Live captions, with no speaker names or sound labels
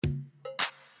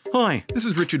Hi, this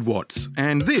is Richard Watts,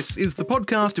 and this is the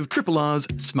podcast of Triple R's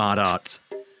Smart Arts,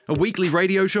 a weekly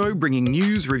radio show bringing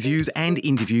news, reviews and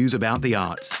interviews about the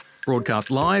arts.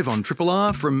 Broadcast live on Triple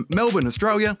R from Melbourne,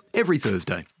 Australia, every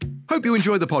Thursday. Hope you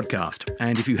enjoy the podcast,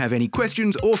 and if you have any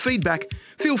questions or feedback,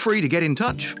 feel free to get in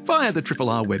touch via the Triple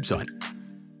R website.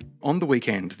 On the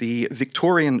weekend, the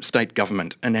Victorian state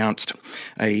government announced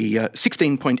a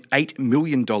 $16.8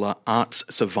 million arts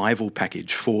survival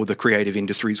package for the creative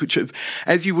industries, which have,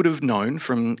 as you would have known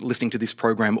from listening to this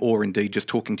program or indeed just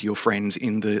talking to your friends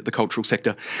in the cultural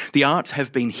sector, the arts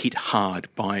have been hit hard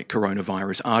by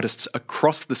coronavirus. Artists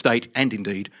across the state and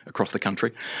indeed across the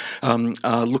country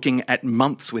are looking at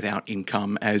months without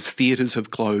income as theatres have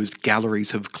closed,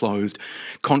 galleries have closed,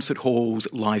 concert halls,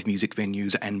 live music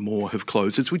venues and more have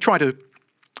closed as we try to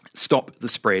stop the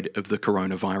spread of the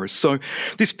coronavirus. So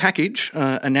this package,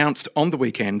 announced on the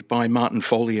weekend by Martin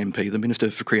Foley MP, the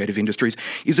Minister for Creative Industries,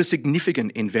 is a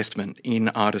significant investment in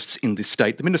artists in this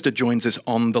state. The Minister joins us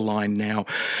on the line now.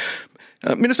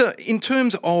 Minister, in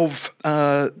terms of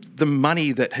the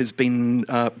money that has been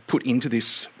put into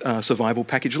this survival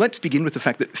package, let's begin with the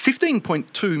fact that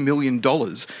 $15.2 million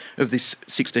of this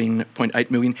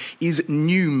 $16.8 million is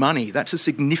new money. That's a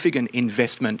significant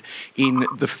investment in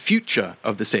the future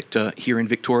of the sector here in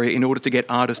Victoria in order to get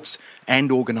artists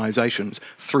and organisations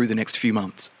through the next few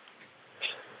months.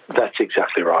 That's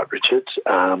exactly right, Richard.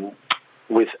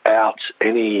 Without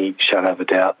any shadow of a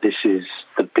doubt, this is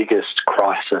the biggest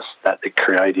crisis that the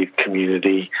creative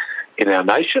community in our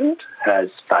nation has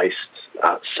faced,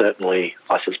 certainly,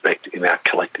 I suspect, in our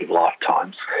collective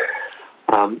lifetimes.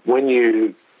 When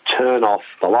you turn off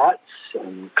the lights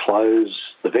and close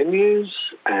the venues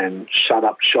and shut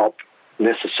up shop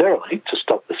necessarily to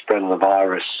stop the spread of the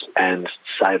virus and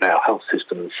save our health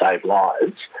system and save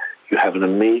lives, you have an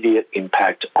immediate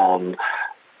impact on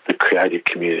the creative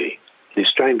community. The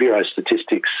Australian Bureau of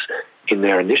Statistics, in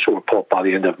their initial report by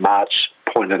the end of March,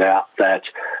 pointed out that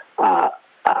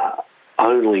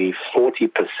only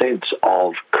 40%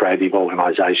 of creative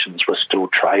organisations were still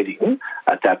trading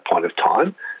at that point of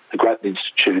time. The Grattan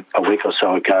Institute, a week or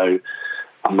so ago,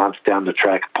 a month down the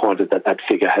track, pointed that that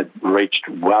figure had reached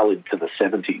well into the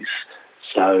 70s.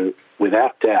 So,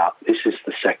 without doubt, this is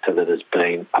the sector that has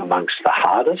been amongst the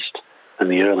hardest and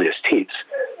the earliest hits.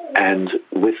 And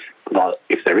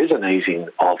if there is an easing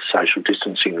of social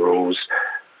distancing rules,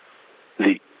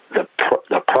 the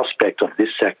prospect of this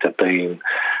sector being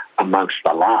amongst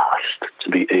the last to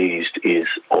be eased is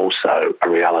also a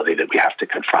reality that we have to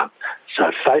confront.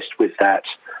 So faced with that,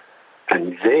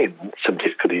 and then some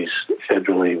difficulties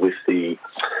federally with the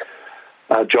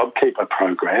JobKeeper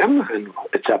program and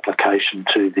its application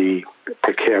to the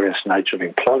precarious nature of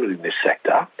employment in this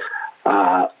sector,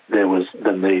 there was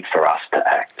the need for us to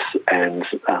act. And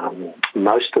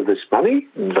most of this money,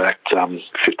 in fact,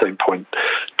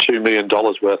 $15.2 million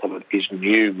worth of it is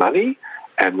new money,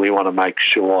 and we want to make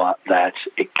sure that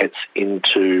it gets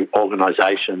into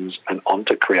organisations and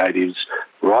onto creatives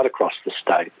right across the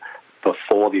state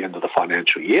before the end of the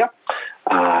financial year,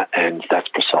 and that's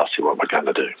precisely what we're going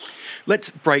to do.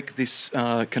 Let's break this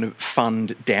kind of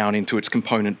fund down into its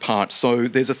component parts. So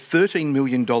there's a $13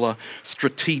 million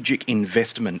strategic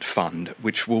investment fund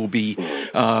which will be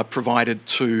provided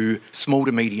to small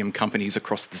to medium companies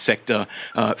across the sector,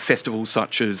 festivals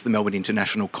such as the Melbourne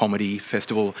International Comedy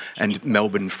Festival and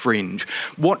Melbourne Fringe.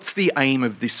 What's the aim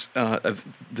of this of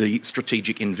the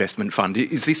strategic investment fund?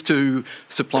 Is this to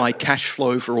supply cash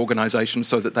flow for organisations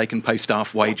so that they can pay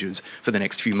staff wages for the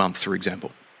next few months, for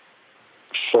example?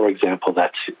 For example,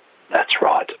 that's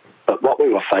right. But what we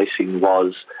were facing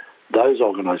was those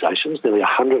organisations, nearly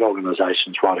 100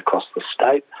 organisations right across the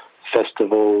state,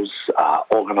 festivals,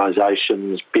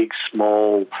 organisations, big,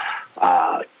 small,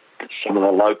 some of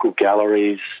the local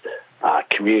galleries,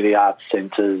 community arts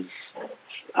centres,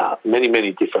 many,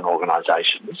 many different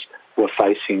organisations were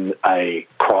facing a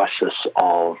crisis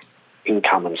of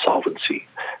income and solvency.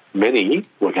 Many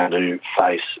were going to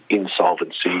face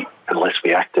insolvency unless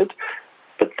we acted.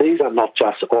 But these are not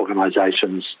just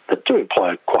organisations that do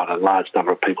employ quite a large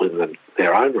number of people in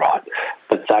their own right,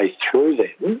 but they, through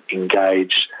them,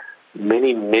 engage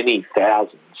many, many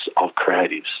thousands of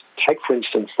creatives. Take, for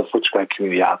instance, the Footscray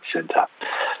Community Arts Centre,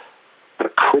 a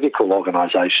critical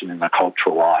organisation in the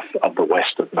cultural life of the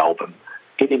west of Melbourne.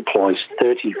 It employs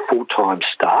 30 full-time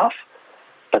staff,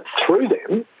 but through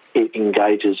them, it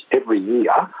engages every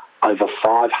year over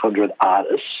 500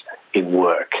 artists in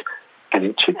work. And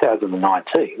in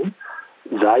 2019,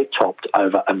 they topped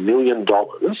over $1 million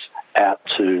out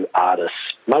to artists,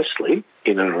 mostly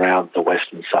in and around the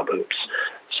western suburbs.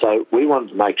 So we wanted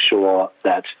to make sure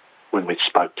that when we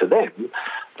spoke to them,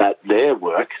 that their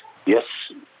work, yes,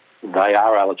 they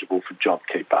are eligible for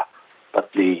JobKeeper,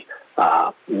 but the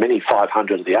many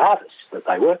 500 of the artists that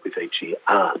they work with each year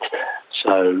aren't.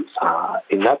 So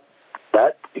in that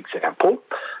example,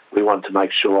 we want to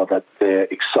make sure that their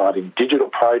exciting digital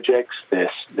projects,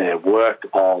 their work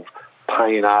of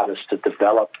paying artists to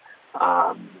develop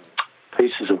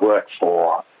pieces of work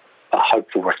for a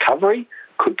hopeful recovery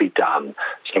could be done.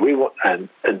 So we want, and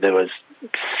there was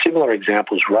similar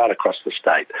examples right across the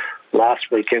state.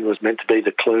 Last weekend was meant to be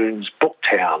the Clunes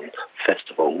Booktown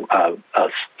Festival,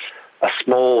 a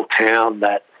small town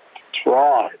that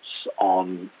thrives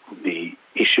on the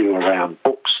issue around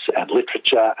books and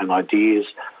literature and ideas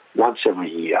once every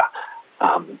year.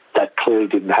 That clearly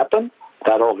didn't happen.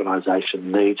 That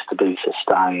organisation needs to be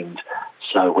sustained,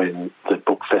 so when the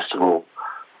book festival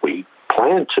we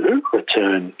plan to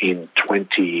return in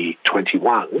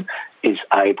 2021 is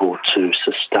able to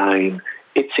sustain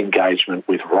its engagement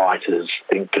with writers,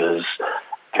 thinkers,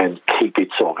 and keep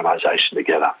its organisation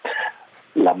together.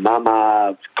 La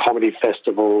Mama Comedy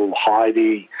Festival,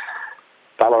 Heidi,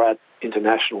 Ballarat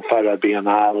International Photo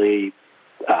Biennale,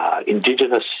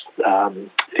 Indigenous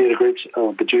theatre groups,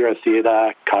 Bajura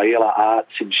Theatre, Kaila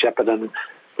Arts in Shepparton.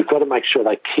 We've got to make sure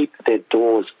they keep their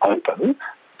doors open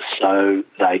so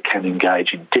they can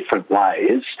engage in different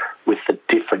ways with the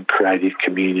different creative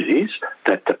communities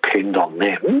that depend on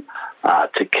them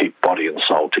to keep body and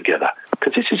soul together.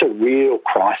 Because this is a real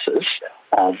crisis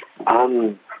of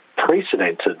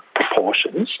unprecedented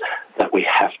proportions that we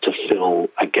have to fill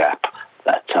a gap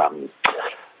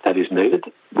that is needed.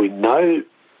 We know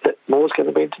that more is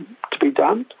going to be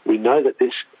done. We know that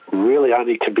this really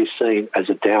only can be seen as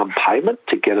a down payment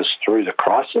to get us through the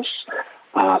crisis,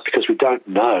 because we don't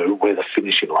know where the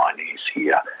finishing line is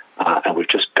here. And we've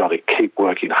just got to keep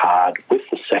working hard with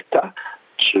the sector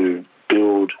to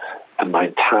build and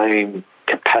maintain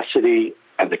capacity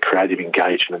and the creative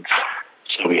engagements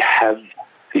so we have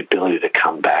the ability to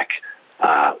come back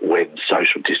when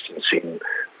social distancing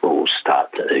rules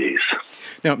start to ease.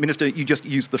 Now, Minister, you just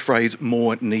used the phrase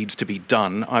 "more needs to be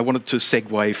done." I wanted to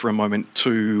segue for a moment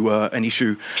to an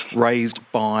issue raised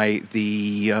by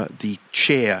the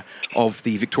chair of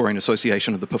the Victorian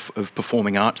Association of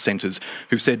Performing Arts Centres,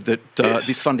 who said that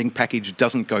this funding package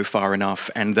doesn't go far enough,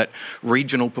 and that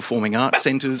regional performing arts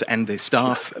centres and their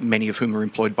staff, many of whom are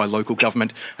employed by local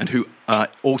government and who are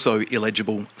also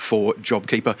eligible for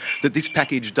JobKeeper, that this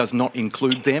package does not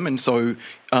include them, and so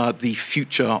the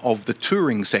future of the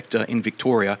touring sector in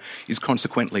Victoria is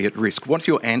consequently at risk. What's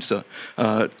your answer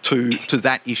to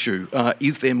that issue?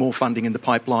 Is there more funding in the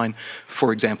pipeline,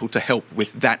 for example, to help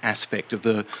with that aspect of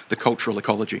the cultural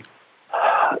ecology?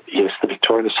 Yes, the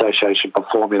Victorian Association of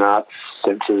Performing Arts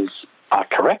Centres are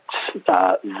correct.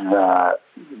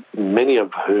 Many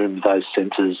of whom those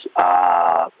centres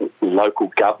are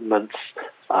local governments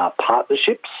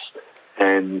partnerships,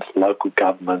 and local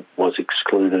government was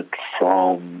excluded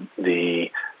from the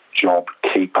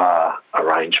JobKeeper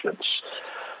arrangements.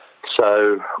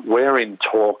 So we're in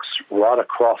talks right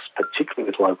across,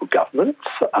 particularly with local governments,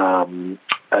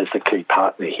 as the key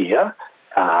partner here,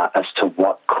 as to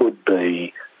what could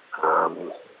be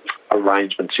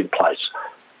arrangements in place.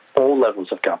 All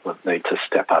levels of government need to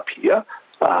step up here.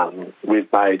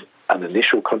 We've made an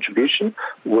initial contribution.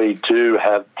 We do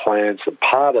have plans,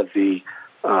 part of the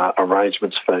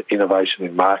arrangements for innovation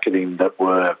in marketing that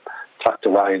were tucked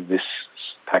away in this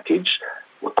package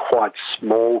were quite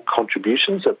small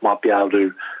contributions that might be able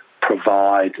to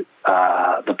provide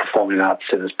the performing arts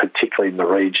centres, particularly in the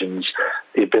regions,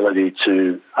 the ability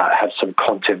to have some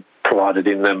content provided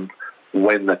in them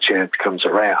when the chance comes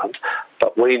around.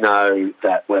 But we know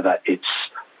that whether it's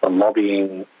the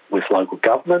lobbying with local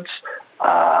governments,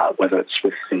 whether it's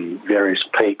with the various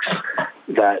peaks,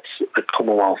 that the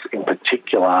Commonwealth in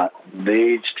particular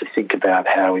needs to think about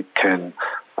how it can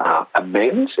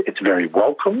amend its very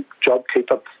welcome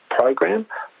JobKeeper program,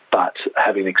 but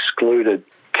having excluded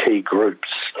key groups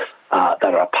that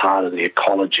are a part of the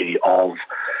ecology of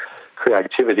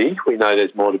creativity, we know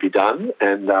there's more to be done,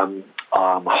 and I'm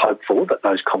hopeful that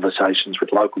those conversations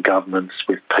with local governments,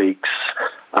 with peaks,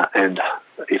 and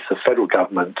if the federal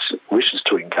government wishes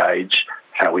to engage,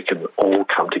 how we can all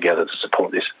come together to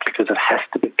support this, because it has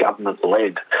to be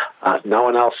government-led. No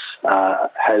one else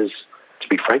has, to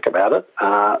be frank about it,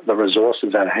 the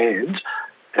resources at hand,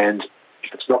 and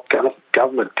if it's not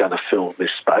government going to fill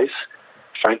this space,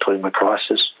 frankly, in the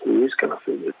crisis, who is going to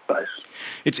fill this space?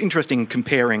 It's interesting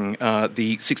comparing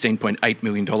the $16.8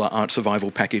 million art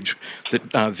survival package that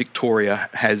Victoria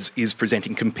is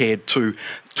presenting compared to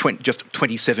just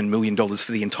 $27 million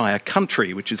for the entire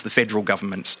country, which is the federal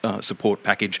government's support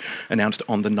package announced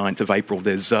on the 9th of April.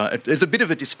 There's a bit of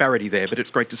a disparity there, but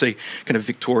it's great to see kind of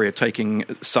Victoria taking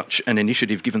such an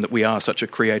initiative, given that we are such a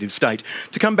creative state.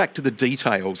 To come back to the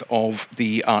details of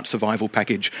the art survival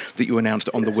package that you announced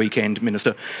on the weekend,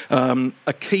 Minister,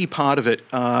 a key part of it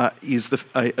is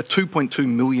a $2.2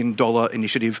 million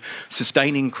initiative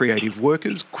sustaining creative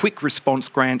workers, quick response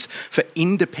grants for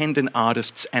independent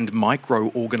artists and micro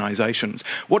organisations.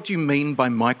 What do you mean by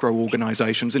micro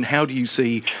organisations, and how do you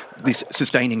see this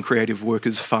sustaining creative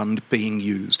workers fund being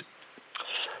used?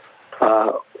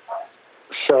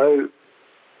 So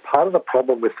part of the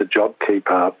problem with the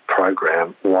JobKeeper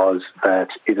program was that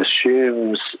it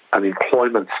assumes an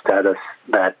employment status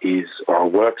that is, or a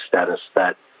work status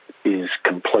that is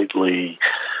completely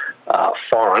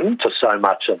foreign to so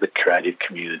much of the creative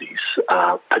communities,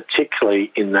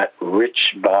 particularly in that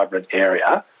rich, vibrant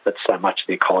area that so much of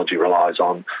the ecology relies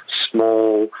on.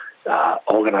 Small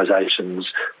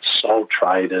organisations, sole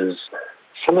traders,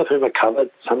 some of whom are covered,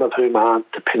 some of whom aren't,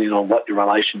 depending on what your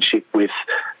relationship with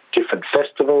different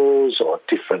festivals or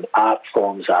different art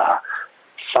forms are.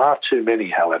 Far too many,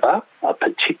 however,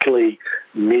 particularly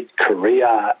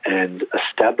mid-career and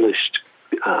established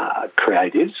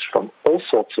creatives from all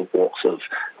sorts of walks of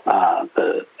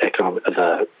the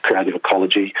creative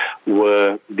ecology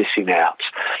were missing out.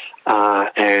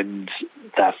 And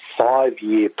the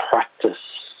 5-year practice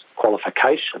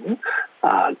qualification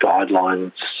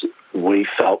guidelines we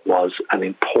felt was an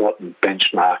important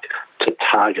benchmark to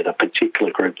target a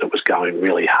particular group that was going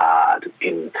really hard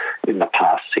in the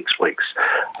past 6 weeks.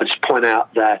 I just point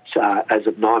out that as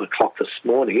of 9 o'clock this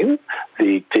morning,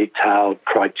 the detailed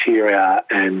criteria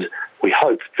and we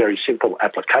hope very simple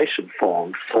application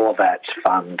form for that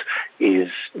fund is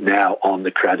now on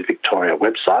the Creative Victoria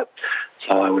website.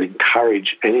 So I would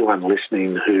encourage anyone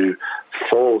listening who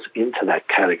falls into that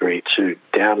category to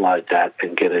download that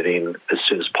and get it in as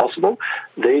soon as possible.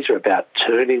 These are about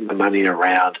turning the money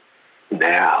around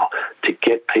now to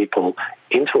get people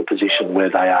into a position where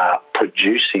they are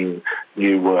producing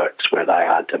new works, where they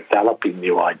are developing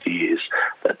new ideas,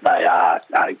 that they are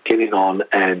getting on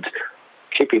and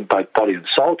keeping both body and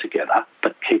soul together,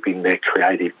 but keeping their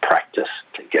creative practice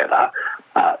together.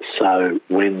 So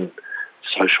when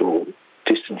social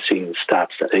distancing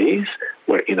starts to ease,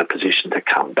 we're in a position to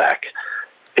come back.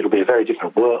 It'll be a very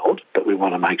different world, but we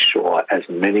want to make sure as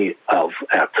many of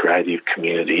our creative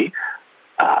community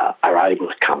are able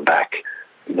to come back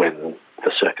when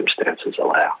the circumstances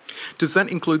allow. Does that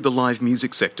include the live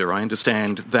music sector? I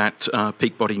understand that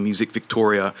Peak Body Music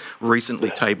Victoria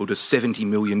recently tabled a $70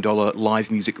 million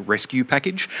live music rescue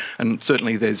package, and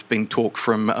certainly there's been talk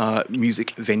from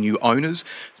music venue owners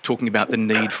talking about the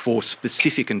need for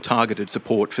specific and targeted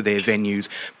support for their venues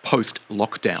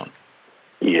post-lockdown.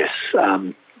 Yes,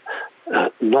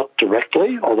 not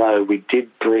directly, although we did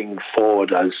bring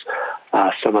forward as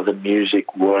some of the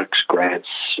music works grants,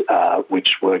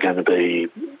 which were going to be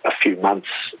a few months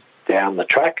down the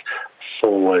track,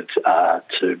 forward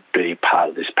to be part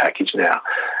of this package now.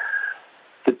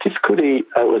 The difficulty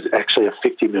was actually a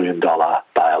 $50 million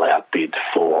bailout bid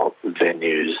for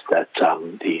venues that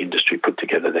the industry put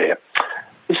together there.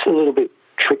 This is a little bit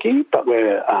tricky, but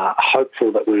we're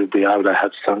hopeful that we'll be able to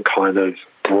have some kind of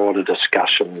broader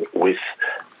discussion with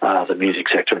the music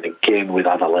sector and again with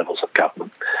other levels of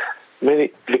government.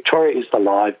 Victoria is the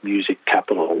live music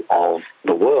capital of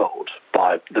the world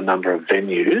by the number of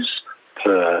venues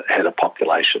per head of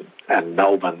population, and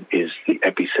Melbourne is the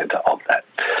epicentre of that.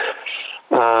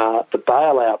 The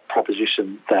bailout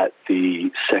proposition that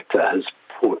the sector has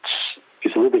put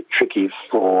is a little bit tricky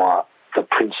for the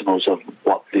principles of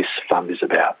what this fund is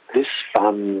about. This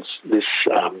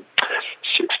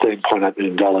 $16.8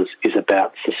 million is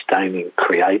about sustaining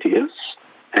creatives,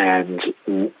 and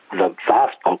the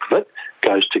vast bulk of it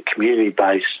goes to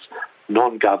community-based,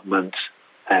 non-government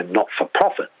and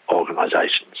not-for-profit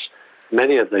organisations.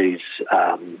 Many of these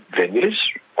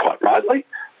venues, quite rightly,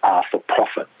 are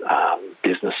for-profit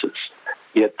businesses,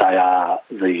 yet they are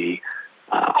the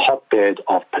hotbed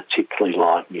of particularly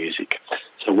live music.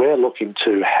 So we're looking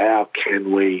to how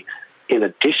can we, in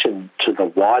addition to the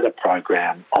wider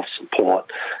program of support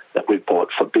that we've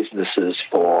brought for businesses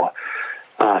for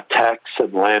tax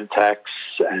and land tax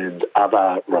and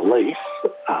other relief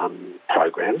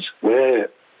programs, we're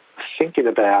thinking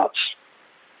about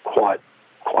quite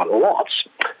a lot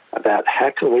about how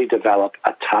can we develop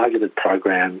a targeted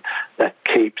program that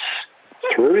keeps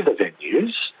through the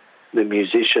venues, the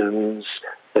musicians,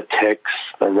 the techs,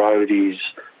 the roadies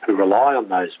who rely on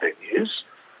those venues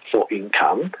for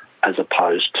income as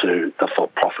opposed to the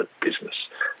for-profit business.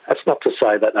 That's not to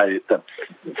say that the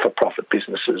for-profit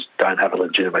businesses don't have a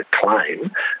legitimate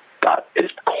claim, but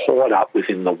it's caught up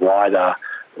within the wider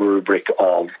rubric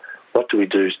of what do we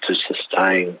do to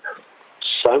sustain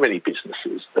so many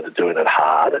businesses that are doing it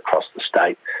hard across the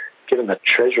state, given the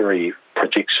Treasury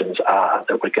predictions are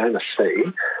that we're going to see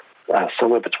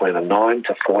somewhere between a 9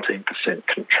 to 14%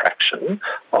 contraction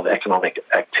of economic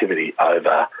activity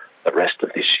over the rest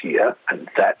of this year, and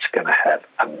that's going to have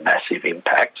a massive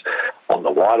impact on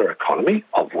the wider economy,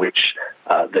 of which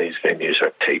these venues are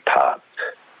a key part.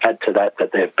 Add to that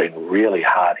they've been really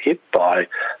hard hit by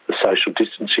the social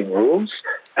distancing rules,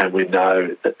 and we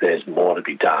know that there's more to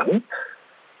be done.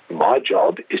 My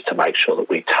job is to make sure that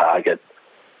we target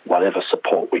whatever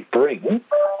support we bring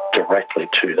directly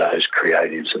to those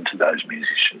creatives and to those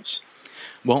musicians.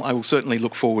 Well, I will certainly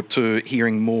look forward to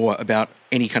hearing more about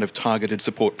any kind of targeted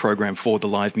support program for the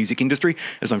live music industry,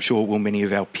 as I'm sure will many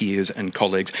of our peers and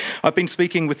colleagues. I've been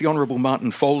speaking with the Honourable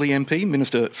Martin Foley MP,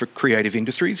 Minister for Creative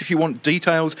Industries. If you want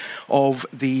details of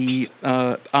the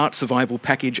Art Survival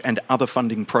Package and other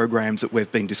funding programs that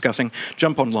we've been discussing,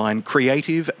 jump online,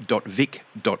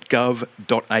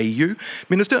 creative.vic.gov.au.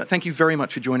 Minister, thank you very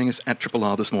much for joining us at Triple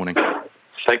R this morning.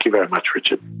 Thank you very much,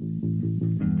 Richard.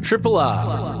 Triple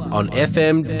R on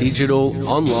FM, digital,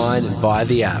 online and via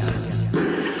the app.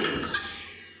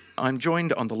 I'm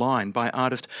joined on the line by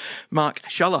artist Mark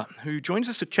Schaller, who joins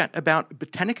us to chat about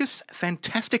Botanicus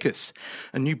Fantasticus,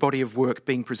 a new body of work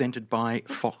being presented by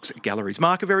Fox Galleries.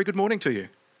 Mark, a very good morning to you.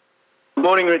 Good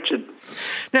morning, Richard.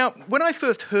 Now, when I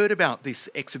first heard about this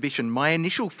exhibition, my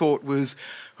initial thought was,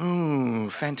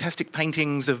 fantastic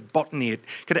paintings of botany.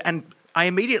 And I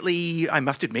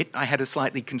must admit, I had a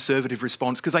slightly conservative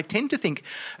response because I tend to think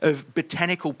of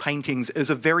botanical paintings as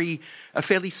a fairly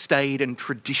staid and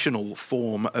traditional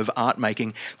form of art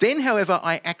making. Then, however,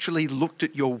 I actually looked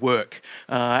at your work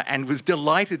and was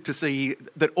delighted to see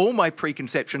that all my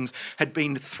preconceptions had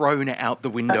been thrown out the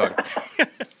window.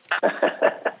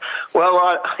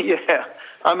 Well,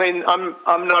 I mean,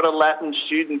 I'm not a Latin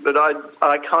student, but I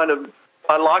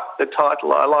liked the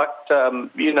title. I liked,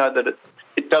 that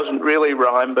it doesn't really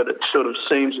rhyme, but it sort of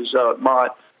seems as though it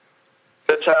might.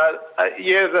 But,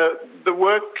 the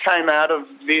work came out of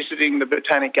visiting the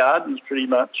Botanic Gardens pretty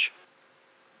much.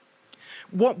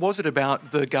 What was it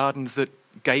about the gardens that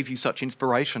gave you such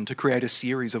inspiration to create a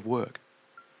series of work?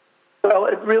 Well,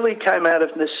 it really came out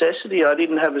of necessity. I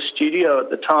didn't have a studio at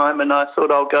the time, and I thought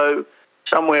I'll go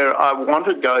somewhere I want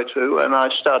to go to, and I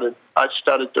started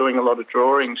doing a lot of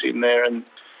drawings in there, and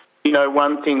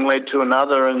one thing led to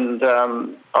another, and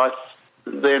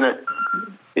then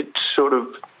it sort of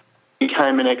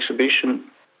became an exhibition.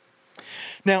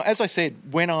 Now, as I said,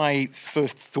 when I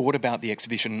first thought about the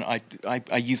exhibition, I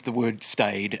used the word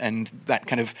staid, and that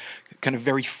kind of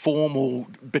very formal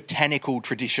botanical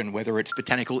tradition, whether it's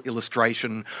botanical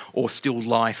illustration or still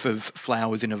life of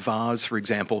flowers in a vase, for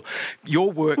example.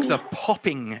 Your works are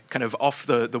popping kind of off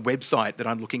the website that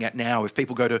I'm looking at now. If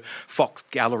people go to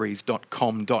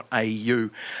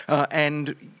foxgalleries.com.au,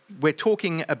 and we're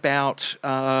talking about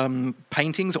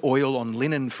paintings, oil on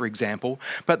linen, for example,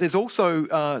 but there's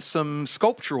also some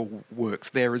sculptural works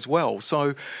there as well.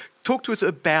 So talk to us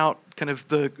about kind of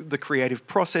the creative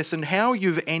process and how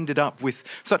you've ended up with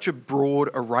such a broad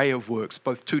array of works,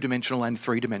 both two-dimensional and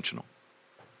three-dimensional.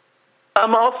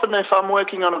 Often if I'm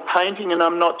working on a painting and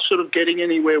I'm not sort of getting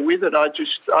anywhere with it, I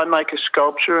make a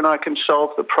sculpture and I can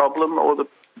solve the problem, or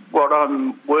what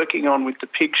I'm working on with the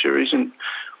picture isn't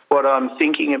what I'm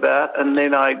thinking about, and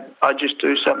then I just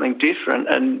do something different.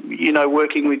 And,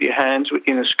 working with your hands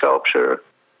in a sculpture,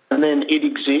 and then it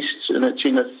exists and it's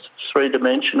in a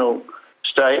three-dimensional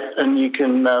state, and you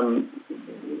can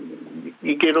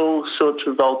you get all sorts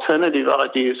of alternative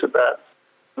ideas about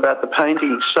the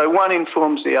painting. So one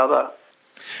informs the other.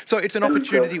 So it's an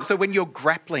opportunity. So when you're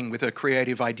grappling with a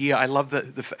creative idea, I love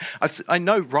I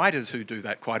know writers who do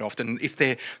that quite often. If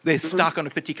they're stuck on a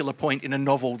particular point in a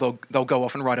novel, they'll go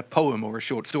off and write a poem or a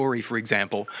short story, for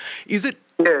example. Is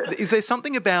there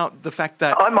something about the fact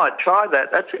that... I might try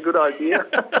that. That's a good idea.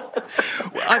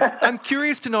 I'm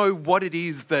curious to know what it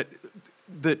is that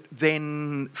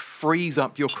then frees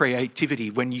up your creativity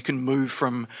when you can move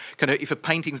from kind of, if a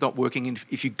painting's not working,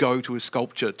 if you go to a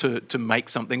sculpture to make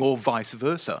something, or vice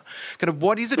versa. Kind of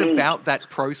what is it about that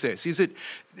process? Is it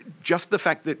just the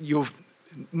fact that you've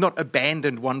not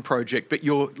abandoned one project, but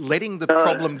you're letting the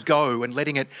problem go and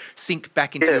letting it sink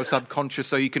back into your subconscious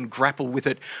so you can grapple with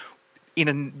it in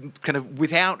a kind of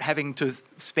without having to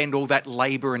spend all that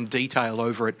labour and detail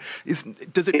over it.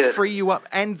 Does it free you up?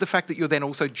 And the fact that you're then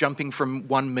also jumping from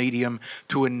one medium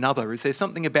to another, is there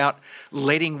something about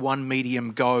letting one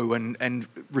medium go and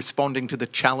responding to the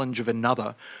challenge of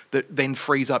another that then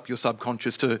frees up your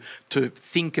subconscious to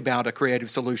think about a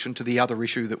creative solution to the other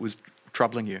issue that was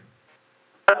troubling you?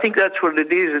 I think that's what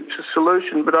it is. It's a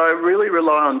solution, but I really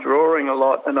rely on drawing a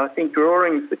lot, and I think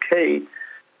drawing is the key.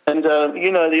 And,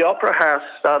 the Opera House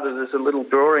started as a little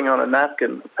drawing on a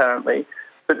napkin, apparently,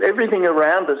 but everything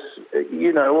around us,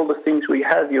 all the things we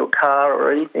have, your car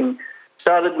or anything,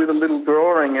 started with a little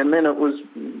drawing, and then it was,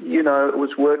 it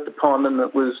was worked upon, and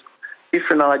it was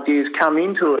different ideas come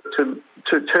into it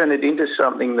to turn it into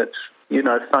something that's,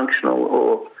 functional,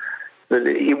 or that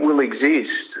it will exist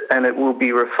and it will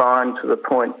be refined to the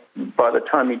point by the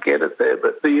time you get it there.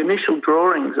 But the initial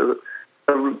drawings are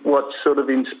what's sort of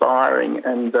inspiring,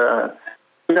 and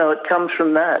it comes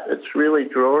from that. It's really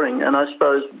drawing, and I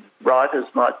suppose writers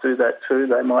might do that too.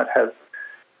 They might have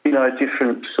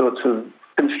different sorts of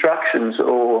constructions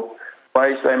or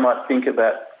ways they might think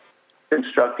about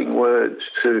constructing words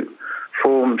to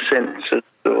form sentences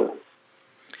or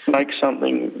make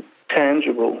something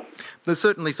tangible. There's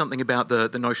certainly something about the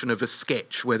notion of a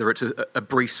sketch, whether it's a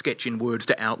brief sketch in words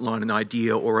to outline an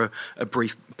idea or a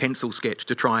brief pencil sketch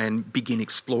to try and begin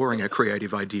exploring a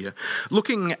creative idea.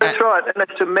 That's right, and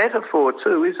it's a metaphor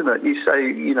too, isn't it? You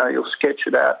say, you'll sketch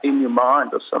it out in your mind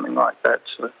or something like that.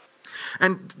 So.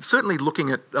 And certainly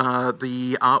looking at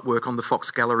the artwork on the Fox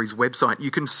Gallery's website,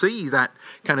 you can see that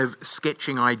kind of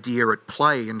sketching idea at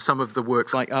play in some of the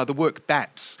works, like the work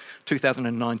Bats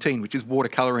 2019, which is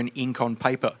watercolour and ink on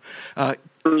paper.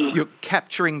 You're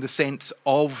capturing the sense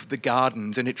of the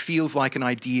gardens, and it feels like an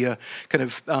idea kind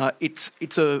of,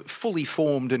 it's a fully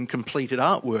formed and completed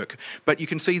artwork, but you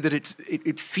can see that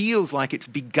it feels like it's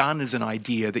begun as an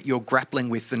idea that you're grappling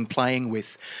with and playing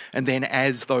with, and then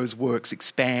as those works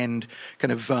expand,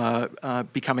 kind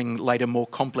of becoming later more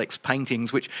complex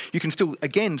paintings, which you can still,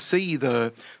 again, see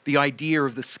the idea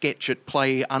of the sketch at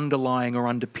play underlying or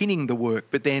underpinning the work,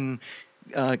 but then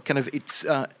kind of it's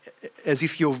as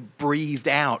if you've breathed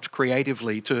out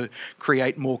creatively to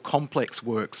create more complex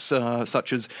works,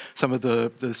 such as some of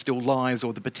the still lifes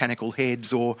or the botanical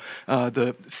heads or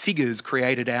the figures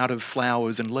created out of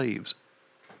flowers and leaves.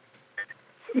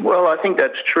 Well, I think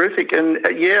that's terrific. And,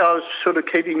 I was sort of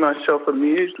keeping myself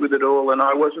amused with it all, and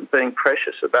I wasn't being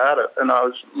precious about it, and I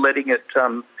was letting it,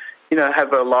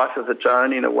 have a life of its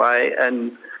own in a way,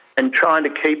 and trying to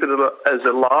keep it as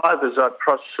alive as I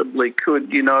possibly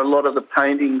could. A lot of the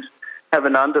paintings have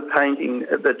an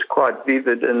underpainting that's quite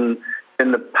vivid, and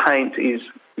the paint is,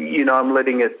 I'm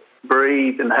letting it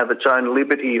breathe and have its own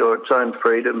liberty or its own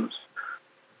freedoms,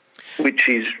 which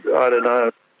is, I don't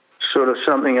know, sort of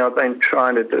something I've been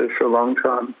trying to do for a long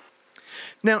time.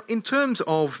 Now, in terms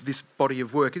of this body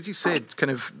of work, as you said,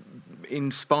 kind of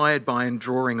inspired by and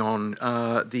drawing on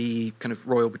the kind of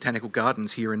Royal Botanical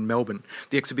Gardens here in Melbourne.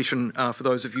 The exhibition, for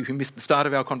those of you who missed the start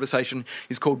of our conversation,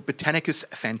 is called Botanicus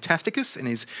Fantasticus and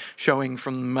is showing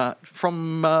from the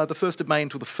 1st of May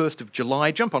until the 1st of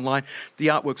July. Jump online. The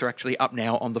artworks are actually up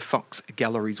now on the Fox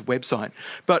Gallery's website.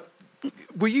 But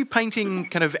were you painting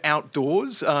kind of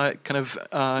outdoors, on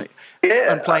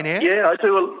plein air? Yeah,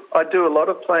 I do a lot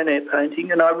of plein air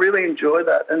painting, and I really enjoy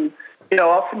that. And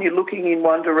often you're looking in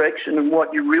one direction, and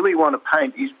what you really want to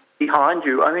paint is behind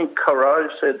you. I think Corot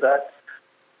said that.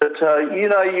 But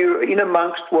you're in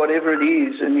amongst whatever it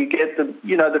is, and you get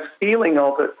the feeling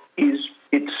of it is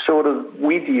it's sort of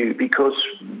with you because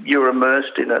you're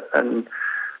immersed in it. And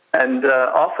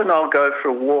often I'll go for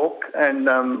a walk, and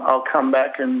I'll come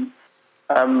back and.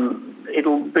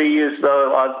 It'll be as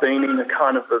though I've been in a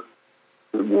kind of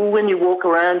when you walk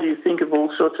around, you think of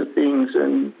all sorts of things,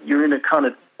 and you're in a kind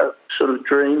of a sort of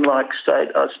dreamlike state,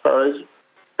 I suppose,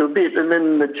 a bit. And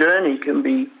then the journey can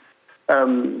be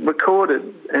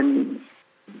recorded and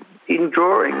in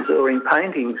drawings or in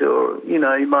paintings, or you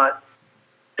might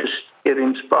just get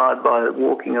inspired by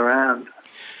walking around.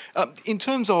 In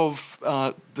terms of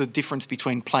the difference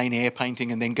between plein air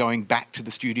painting and then going back to the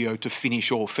studio to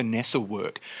finish or finesse a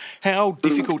work, how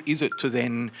difficult is it to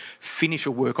then finish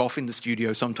a work off in the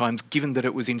studio sometimes, given that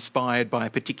it was inspired by a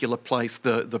particular place,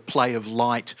 the play of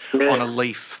light on a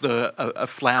leaf, a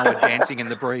flower dancing in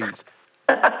the breeze?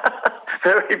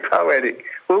 Very poetic.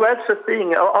 Well, that's the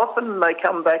thing. Often they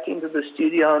come back into the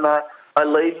studio and I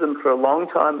leave them for a long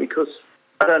time because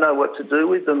I don't know what to do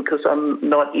with them because I'm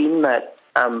not in that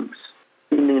in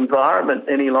the environment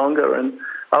any longer, and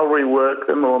I'll rework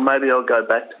them, or maybe I'll go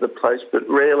back to the place, but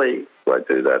rarely do I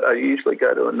do that. I usually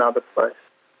go to another place.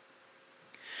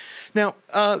 Now,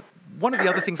 one of the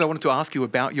other things I wanted to ask you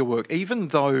about your work, even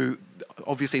though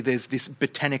obviously there's this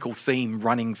botanical theme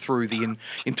running through the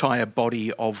entire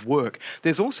body of work,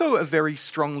 there's also a very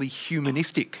strongly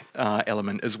humanistic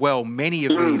element as well. Many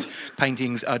of these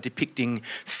paintings are depicting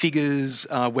figures,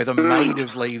 whether made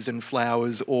of leaves and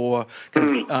flowers or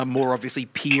kind of more obviously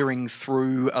peering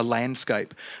through a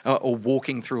landscape or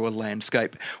walking through a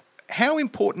landscape. How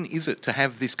important is it to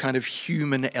have this kind of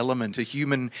human element, a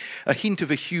hint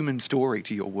of a human story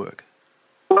to your work?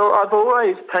 Well, I've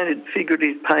always painted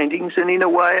figurative paintings, and in a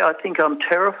way I think I'm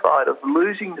terrified of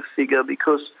losing the figure,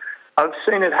 because I've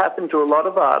seen it happen to a lot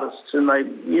of artists, and they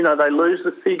lose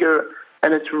the figure,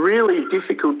 and it's really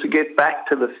difficult to get back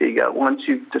to the figure once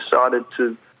you've decided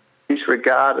to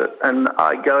disregard it. And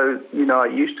I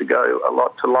used to go a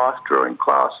lot to life drawing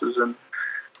classes,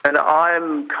 and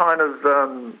I'm kind of,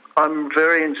 I'm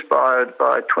very inspired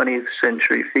by 20th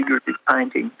century figurative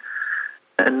painting.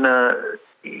 And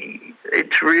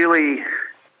it's really,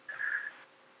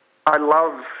 I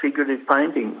love figurative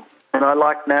painting, and I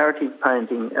like narrative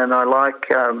painting, and I like,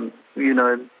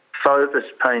 Fauvis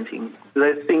painting.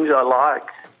 They're things I like,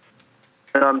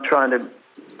 and I'm trying to,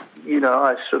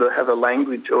 I sort of have a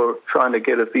language, or trying to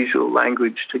get a visual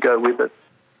language to go with it.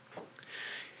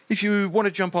 If you want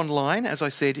to jump online, as I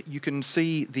said, you can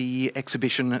see the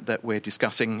exhibition that we're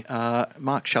discussing,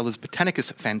 Mark Schaller's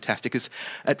Botanicus Fantasticus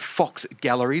at Fox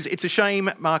Galleries. It's a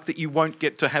shame, Mark, that you won't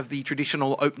get to have the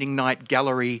traditional opening night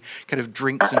gallery kind of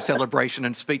drinks and celebration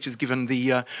and speeches, given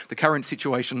the current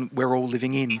situation we're all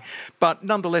living in. But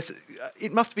nonetheless,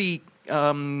 it must be...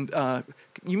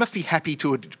 you must be happy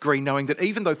to a degree knowing that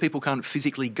even though people can't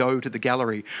physically go to the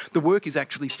gallery, the work is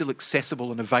actually still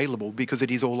accessible and available because it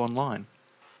is all online.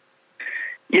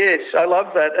 Yes, I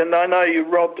love that, and I know you're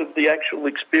robbed of the actual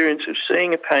experience of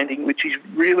seeing a painting, which is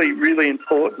really, really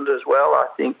important as well, I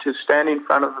think, to stand in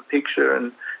front of a picture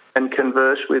and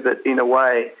converse with it in a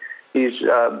way is...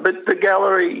 but the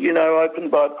gallery, open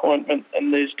by appointment,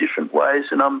 and there's different ways,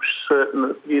 and I'm certain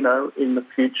that, in the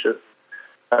future,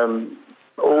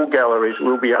 all galleries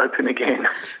will be open again.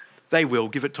 They will,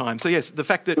 give it time. So yes, the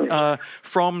fact that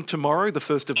from tomorrow, the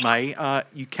 1st of May,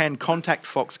 you can contact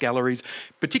Fox Galleries,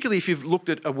 particularly if you've looked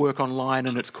at a work online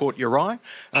and it's caught your eye,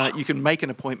 you can make an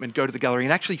appointment, go to the gallery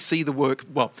and actually see the work,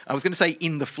 well, I was going to say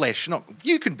in the flesh, not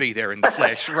you can be there in the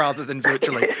flesh rather than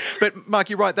virtually. But Mark,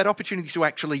 you're right, that opportunity to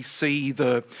actually see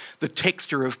the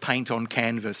texture of paint on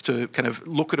canvas, to kind of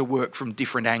look at a work from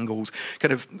different angles,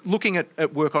 kind of looking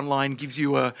at work online gives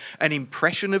you an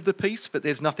impression of the piece, but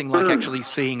there's nothing like actually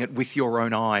seeing it with your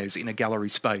own eyes in a gallery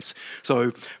space. So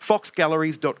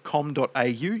foxgalleries.com.au,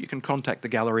 you can contact the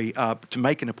gallery to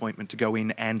make an appointment to go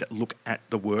in and look at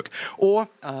the work. Or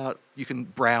you can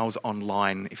browse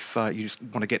online if you just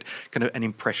want to get kind of an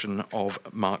impression of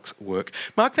Mark's work.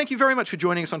 Mark, thank you very much for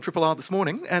joining us on Triple R this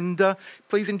morning, and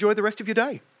please enjoy the rest of your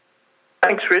day.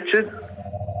 Thanks, Richard.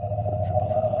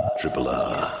 Triple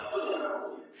R.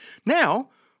 Now,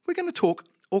 we're going to talk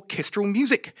orchestral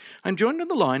music. I'm joined on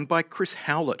the line by Chris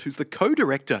Howlett, who's the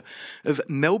co-director of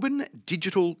Melbourne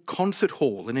Digital Concert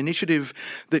Hall, an initiative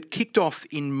that kicked off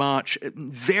in March,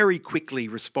 very quickly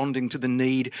responding to the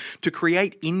need to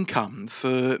create income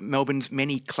for Melbourne's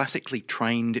many classically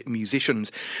trained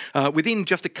musicians. Within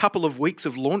just a couple of weeks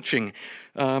of launching,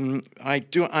 I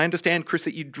understand, Chris,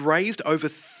 that you'd raised over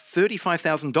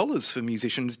 $35,000 for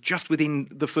musicians just within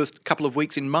the first couple of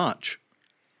weeks in March.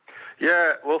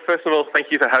 Yeah, well, first of all, thank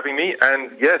you for having me.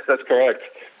 And yes, that's correct.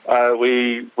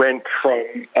 We went from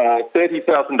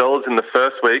 $30,000 in the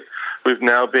first week. We've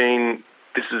now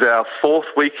this is our 4th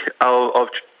week of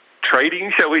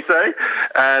trading, shall we say.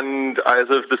 And as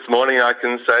of this morning, I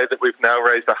can say that we've now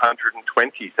raised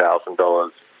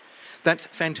 $120,000. That's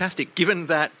fantastic, given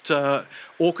that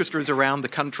orchestras around the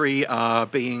country are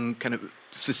being kind of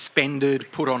suspended,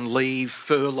 put on leave,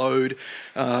 furloughed.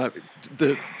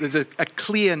 There's a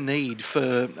clear need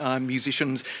for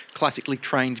musicians, classically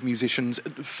trained musicians,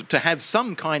 to have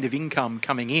some kind of income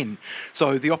coming in.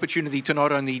 So the opportunity to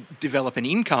not only develop an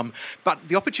income, but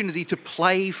the opportunity to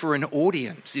play for an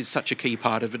audience is such a key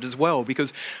part of it as well,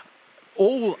 because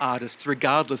all artists,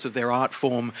 regardless of their art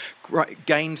form,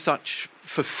 gain such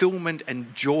fulfillment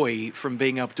and joy from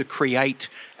being able to create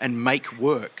and make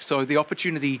work. So the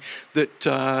opportunity that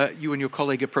you and your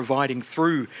colleague are providing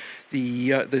through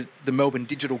the Melbourne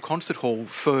Digital Concert Hall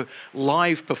for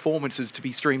live performances to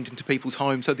be streamed into people's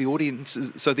homes, so the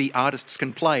audiences, so the artists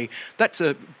can play, that's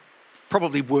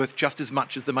probably worth just as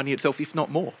much as the money itself, if not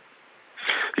more.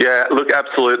 Yeah, look,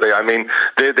 absolutely. I mean,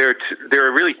 there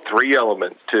are really 3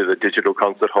 elements to the Digital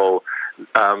Concert Hall.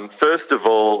 First of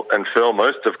all and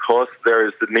foremost, of course, there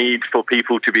is the need for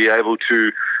people to be able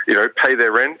to, pay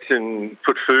their rent and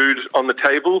put food on the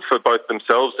table for both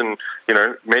themselves and,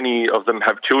 many of them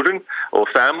have children or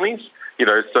families.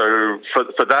 So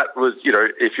for that was,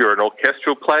 if you're an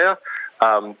orchestral player,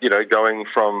 going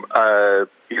from, a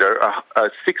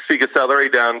six-figure salary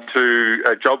down to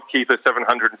a JobKeeper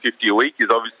 $750 a week is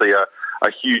obviously a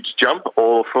huge jump,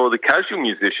 or for the casual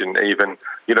musician even,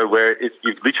 where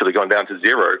you've literally gone down to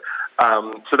zero.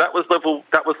 So that was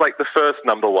like the first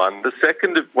number one. The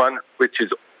second one, which is,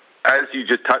 as you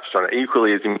just touched on,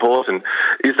 equally as important,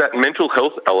 is that mental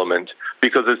health element,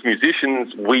 because as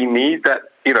musicians, we need that,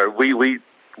 we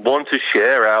want to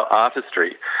share our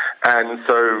artistry. And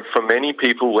so for many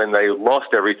people, when they lost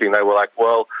everything, they were like,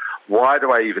 well, why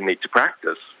do I even need to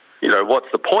practice?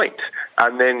 What's the point?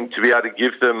 And then to be able to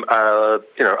give them,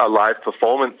 a live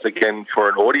performance again for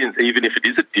an audience, even if it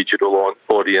is a digital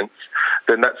audience,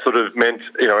 then that sort of meant,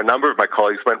 a number of my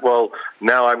colleagues went, well,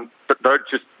 now I'm not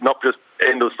just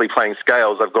endlessly playing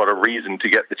scales. I've got a reason to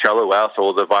get the cello out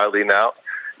or the violin out,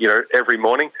 every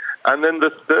morning. And then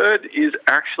the third is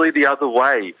actually the other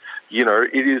way.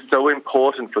 It is so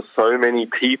important for so many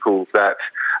people that,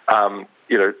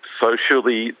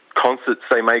 socially, concerts,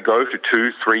 they may go to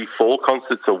 2, 3, 4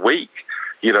 concerts a week,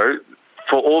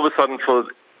 for all of a sudden for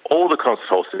all the concert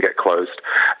halls to get closed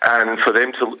and for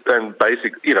them to,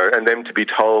 and them to be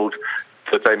told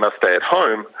that they must stay at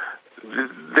home.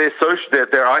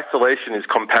 Their isolation is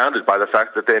compounded by the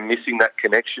fact that they're missing that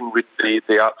connection with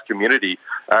the arts community.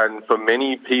 And for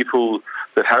many people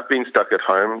that have been stuck at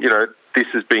home, this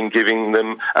has been giving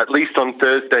them, at least on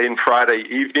Thursday and Friday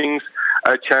evenings,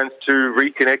 a chance to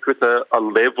reconnect with a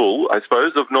level, I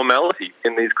suppose, of normality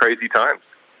in these crazy times.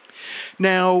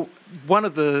 Now, one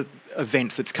of the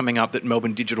events that's coming up that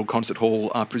Melbourne Digital Concert Hall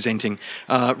are presenting,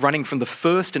 running from the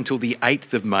 1st until the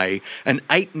 8th of May, an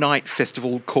 8-night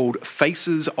festival called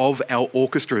Faces of Our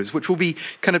Orchestras, which will be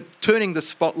kind of turning the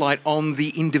spotlight on the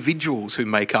individuals who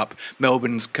make up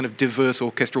Melbourne's kind of diverse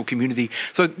orchestral community.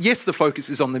 So yes, the focus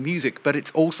is on the music, but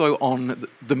it's also on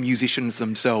the musicians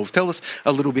themselves. Tell us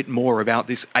a little bit more about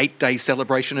this 8-day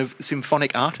celebration of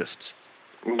symphonic artists.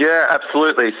 Yeah,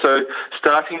 absolutely. So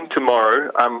starting tomorrow,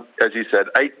 as you said,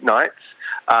 8 nights,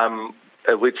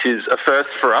 which is a first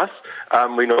for us.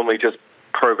 We normally just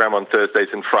program on Thursdays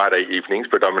and Friday evenings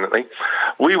predominantly.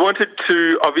 We wanted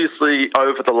to, obviously,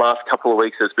 over the last couple of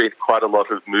weeks, there's been quite a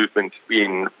lot of movement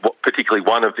in particularly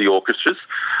one of the orchestras.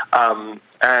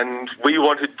 And we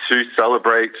wanted to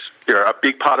celebrate, a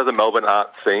big part of the Melbourne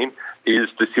art scene is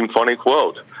the symphonic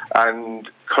world. And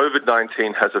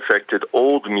COVID-19 has affected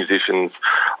all the musicians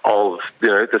of,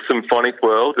 the symphonic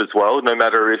world as well, no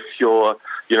matter if you're,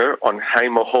 on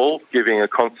Hamer Hall giving a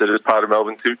concert as part of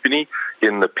Melbourne Symphony,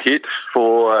 in the pit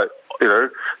for,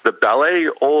 the ballet,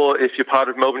 or if you're part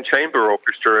of Melbourne Chamber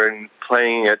Orchestra and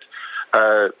playing at,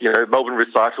 Melbourne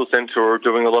Recital Centre or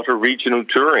doing a lot of regional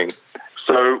touring.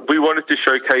 So we wanted to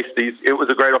showcase these. It was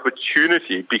a great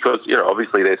opportunity because,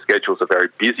 obviously their schedules are very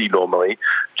busy normally,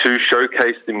 to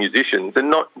showcase the musicians.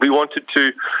 And we wanted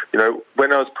to,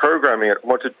 when I was programming it,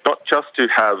 wanted not just to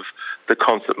have the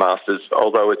concert masters,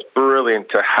 although it's brilliant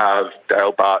to have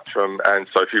Dale Bartram and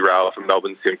Sophie Rao from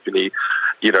Melbourne Symphony,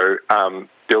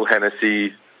 Bill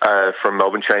Hennessy from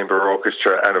Melbourne Chamber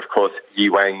Orchestra, and of course Yi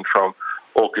Wang from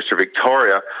Orchestra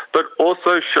Victoria, but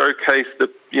also showcase the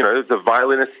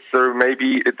violinists who are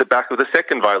maybe at the back of the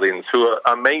second violins, who are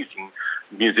amazing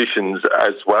musicians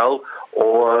as well,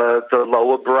 or the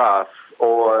lower brass,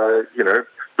 or,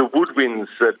 the woodwinds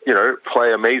that,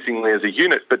 play amazingly as a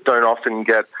unit, but don't often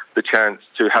get the chance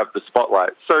to have the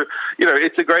spotlight. So,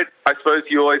 it's a great, I suppose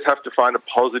you always have to find a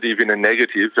positive in a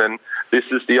negative, and this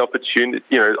is the opportunity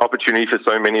for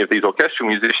so many of these orchestral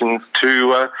musicians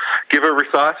to give a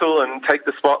recital and take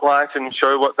the spotlight and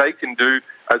show what they can do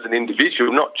as an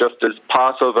individual, not just as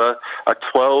part of a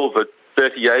 12, a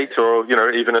 38, or,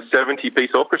 even a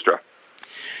 70-piece orchestra.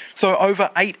 So over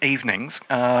 8 evenings,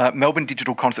 Melbourne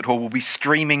Digital Concert Hall will be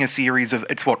streaming a series of,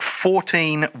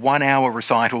 14 one-hour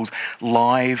recitals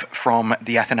live from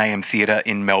the Athenaeum Theatre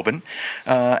in Melbourne.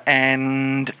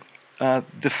 And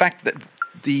the fact that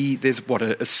there's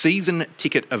a season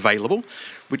ticket available,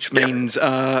 which means,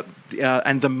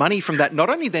 and the money from that not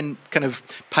only then kind of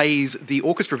pays the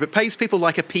orchestra, but pays people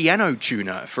like a piano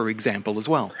tuner, for example, as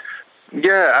well.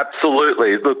 Yeah,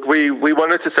 absolutely. Look, we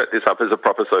wanted to set this up as a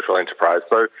proper social enterprise.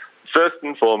 So first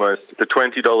and foremost, the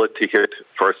 $20 ticket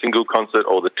for a single concert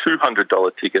or the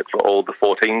 $200 ticket for all the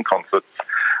 14 concerts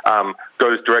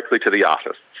goes directly to the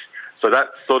artists. So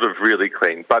that's sort of really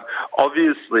clean. But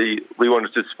obviously, we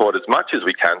wanted to support as much as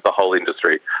we can the whole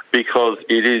industry, because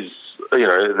it is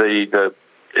the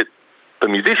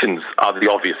musicians are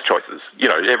the obvious choices.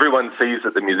 Everyone sees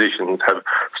that the musicians have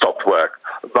stopped work,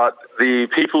 but the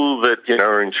people that,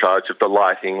 are in charge of the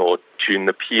lighting or tune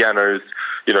the pianos,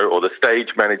 or the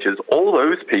stage managers, all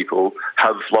those people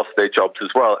have lost their jobs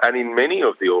as well. And in many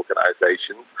of the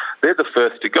organisations, they're the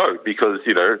first to go because,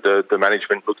 the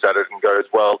management looks at it and goes,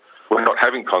 well, we're not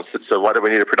having concerts, so why do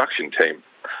we need a production team?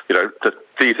 The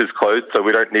theatre's closed, so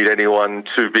we don't need anyone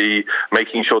to be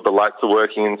making sure the lights are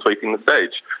working and sweeping the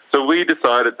stage. So we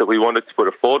decided that we wanted to put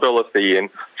a $4 fee in,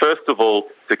 first of all,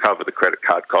 to cover the credit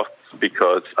card costs,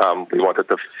 because we wanted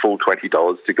the full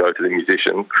 $20 to go to the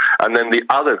musicians, and then the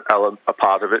other a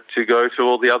part of it to go to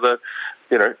all the other,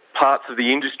 parts of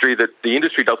the industry that the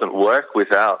industry doesn't work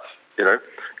without,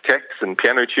 techs and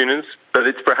piano tuners, but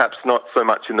it's perhaps not so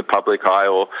much in the public eye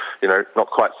or, not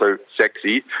quite so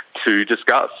sexy to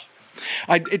discuss.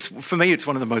 For me, it's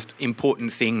one of the most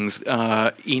important things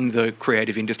in the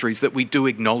creative industries that we do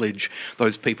acknowledge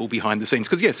those people behind the scenes.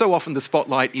 Because, so often the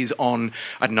spotlight is on,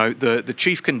 the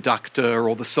chief conductor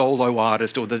or the solo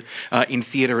artist, or in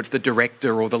theatre it's the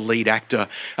director or the lead actor.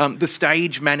 The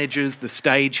stage managers, the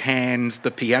stage hands,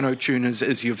 the piano tuners,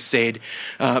 as you've said,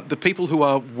 the people who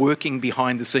are working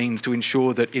behind the scenes to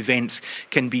ensure that events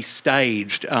can be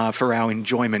staged for our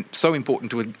enjoyment. So important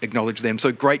to acknowledge them.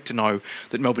 So great to know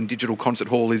that Melbourne Digital Concert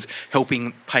Hall is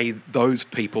helping pay those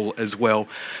people as well.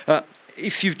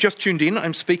 If you've just tuned in,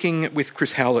 I'm speaking with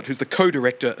Chris Howlett, who's the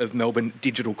co-director of Melbourne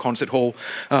Digital Concert Hall,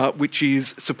 which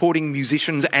is supporting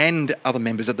musicians and other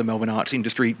members of the Melbourne arts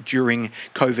industry during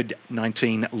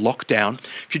COVID-19 lockdown.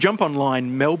 If you jump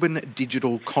online,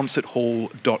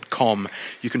 melbournedigitalconcerthall.com,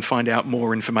 you can find out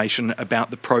more information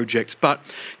about the project. But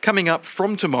coming up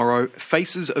from tomorrow,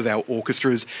 Faces of Our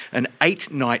Orchestras, an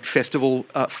 8-night festival,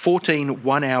 14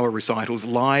 one-hour recitals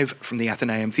live from the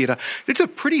Athenaeum Theatre. It's a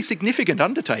pretty significant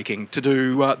undertaking to do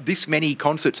this many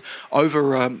concerts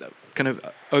over a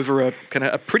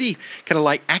pretty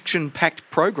like action-packed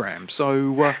program.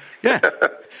 So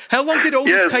how long did all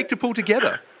this take to pull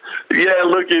together? Yeah,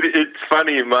 look, it's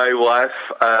funny. My wife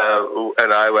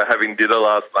and I were having dinner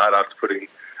last night after putting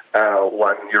our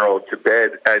 1-year-old to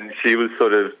bed, and she was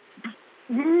sort of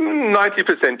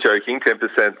 90% joking,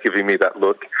 10% giving me that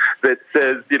look that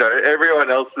says,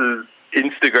 everyone else's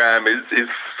Instagram is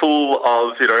full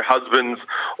of, husbands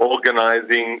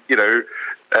organising,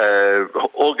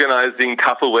 organising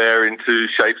Tupperware into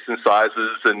shapes and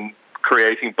sizes and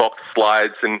creating box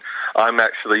slides. And I'm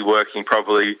actually working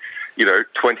probably,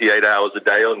 28 hours a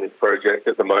day on this project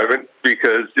at the moment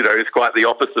because, it's quite the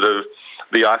opposite of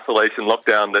the isolation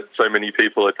lockdown that so many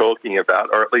people are talking about,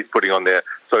 or at least putting on their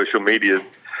social medias.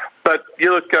 But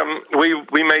look,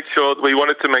 we made sure we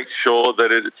wanted to make sure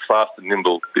that it's fast and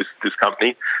nimble. This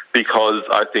company, because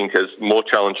I think as more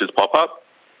challenges pop up,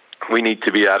 we need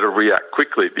to be able to react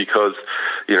quickly. Because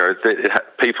if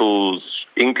people's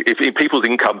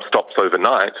income stops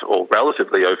overnight or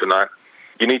relatively overnight,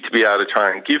 you need to be able to try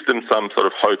and give them some sort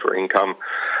of hope or income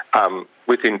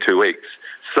within 2 weeks.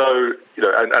 So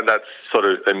and that's sort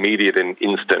of immediate and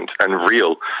instant and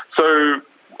real. So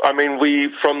we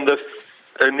from the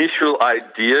initial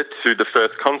idea to the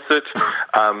first concert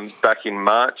back in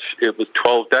March, it was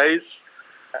 12 days,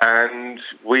 and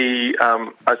we,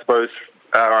 I suppose,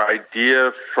 our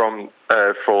idea for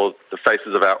the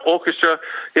Faces of Our Orchestra,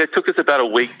 it took us about a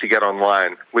week to get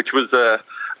online, which was,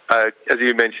 as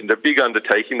you mentioned, a big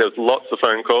undertaking. There was lots of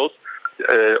phone calls,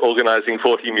 organising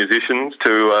 40 musicians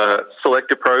to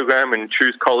select a program and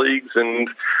choose colleagues and,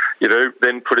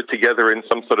 then put it together in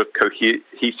some sort of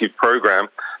cohesive program,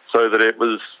 so that it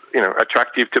was,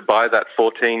 attractive to buy that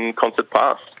 14 concert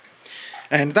pass.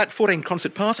 And that 14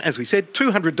 concert pass, as we said,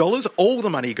 $200, all the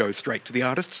money goes straight to the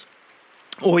artists.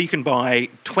 Or you can buy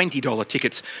 $20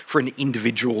 tickets for an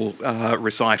individual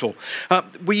recital.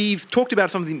 We've talked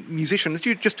about some of the musicians. Do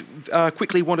you just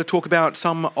quickly want to talk about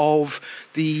some of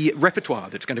the repertoire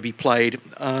that's going to be played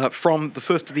from the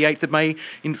 1st to the 8th of May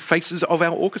in Faces of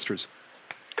Our Orchestras?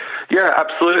 Yeah,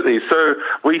 absolutely. So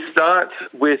we start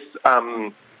with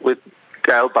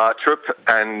Gail Bartrup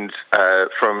and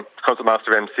from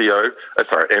Concertmaster MSO,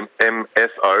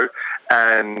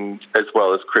 and as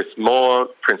well as Chris Moore,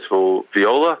 Principal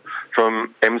Viola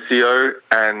from MCO,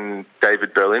 and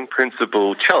David Berlin,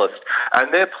 Principal Cellist.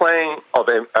 And they're playing of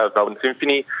Melbourne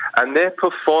Symphony, and they're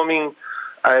performing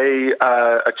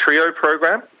a trio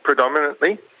program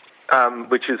predominantly,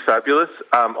 which is fabulous,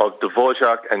 of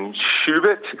Dvorak and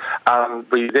Schubert.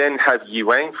 We then have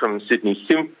Yuang from Sydney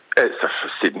Symphony.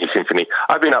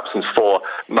 I've been up since 4.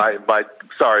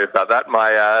 Sorry about that.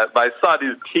 My son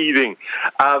is teething.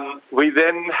 We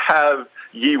then have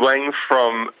Yi Wang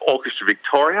from Orchestra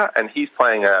Victoria, and he's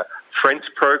playing a French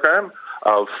program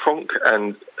of Funk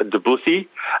and Debussy.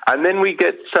 And then we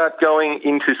start going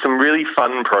into some really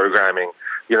fun programming.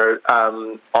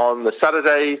 On the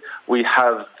Saturday, we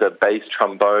have the bass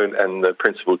trombone and the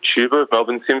principal tuba of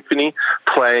Melbourne Symphony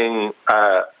playing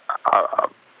a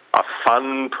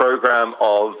fun program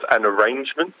of an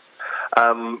arrangement.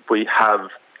 We have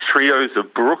trios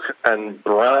of Bruch and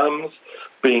Brahms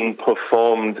being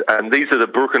performed, and these are the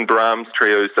Bruch and Brahms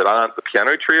trios that aren't the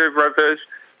piano trio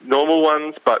normal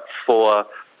ones, but for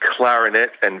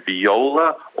clarinet and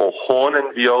viola, or horn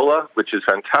and viola, which is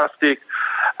fantastic.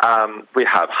 We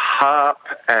have harp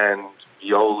and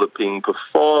viola being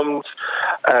performed,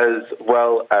 as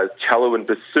well as cello and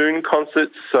bassoon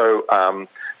concerts. So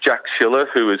Jack Schiller,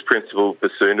 who is principal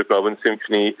bassoon of Melbourne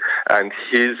Symphony, and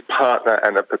his partner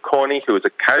Anna Picconi, who is a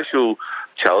casual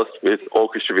cellist with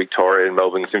Orchestra Victoria and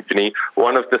Melbourne Symphony.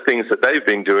 One of the things that they've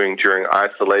been doing during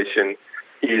isolation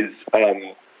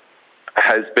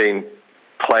has been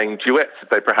playing duets that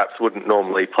they perhaps wouldn't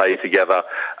normally play together.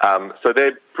 So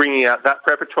they're bringing out that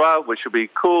repertoire, which will be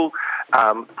cool.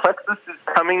 Plexus is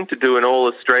coming to do an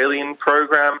all-Australian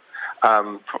program.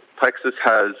 Plexus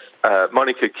has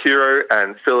Monica Curo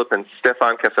and Philip and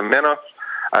Stefan Casamenos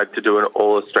to do an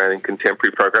all-Australian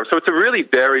contemporary program. So it's a really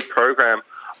varied program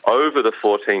over the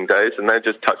 14 days, and they're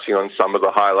just touching on some of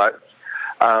the highlights.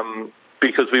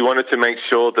 Because we wanted to make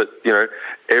sure that,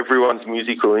 everyone's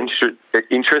musical interests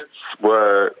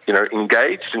were,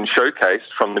 engaged and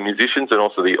showcased from the musicians and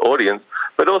also the audience.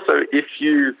 But also, if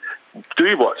you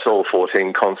do watch all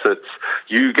 14 concerts,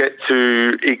 you get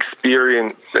to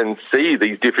experience and see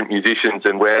these different musicians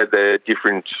and where their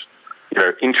different,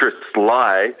 interests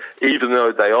lie, even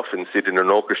though they often sit in an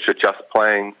orchestra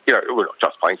playing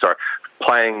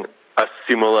a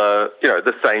similar,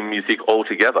 the same music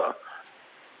altogether.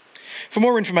 For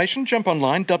more information, jump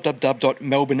online,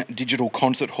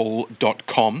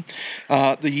 www.melbournedigitalconcerthall.com.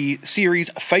 The series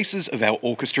Faces of Our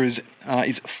Orchestras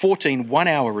is 14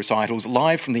 one-hour recitals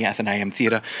live from the Athenaeum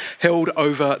Theatre, held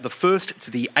over the 1st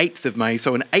to the 8th of May,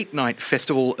 so an 8-night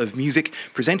festival of music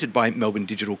presented by Melbourne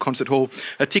Digital Concert Hall.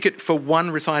 A ticket for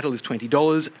one recital is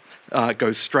 $20.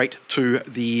 Goes straight to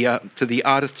the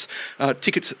artists.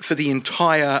 Tickets for the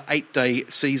entire 8-day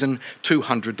season,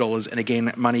 $200, and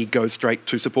again, money goes straight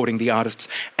to supporting the artists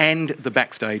and the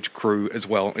backstage crew as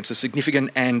well. It's a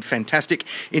significant and fantastic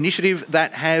initiative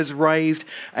that has raised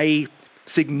a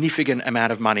significant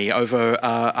amount of money, over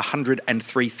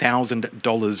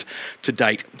 $103,000 to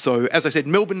date. So, as I said,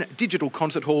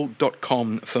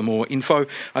 melbournedigitalconcerthall.com for more info.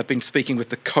 I've been speaking with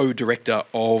the co-director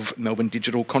of Melbourne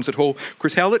Digital Concert Hall,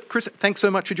 Chris Howlett. Chris, thanks so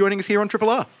much for joining us here on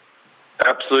Triple R.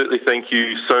 Absolutely. Thank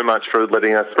you so much for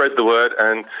letting us spread the word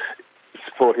and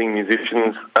supporting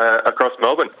musicians across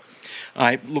Melbourne.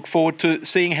 I look forward to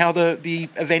seeing how the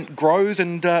event grows,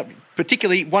 and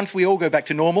particularly once we all go back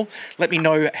to normal, let me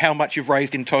know how much you've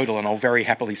raised in total, and I'll very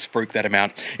happily spruik that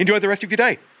amount. Enjoy the rest of your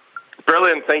day.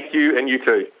 Brilliant. Thank you, and you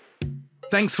too.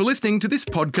 Thanks for listening to this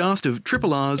podcast of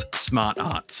Triple R's Smart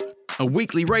Arts, a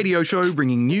weekly radio show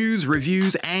bringing news,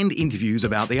 reviews and interviews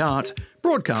about the arts,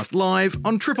 broadcast live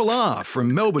on Triple R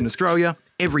from Melbourne, Australia,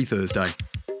 every Thursday.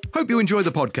 Hope you enjoy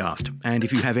the podcast, and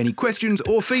if you have any questions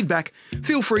or feedback,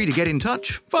 feel free to get in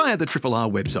touch via the Triple R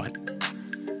website.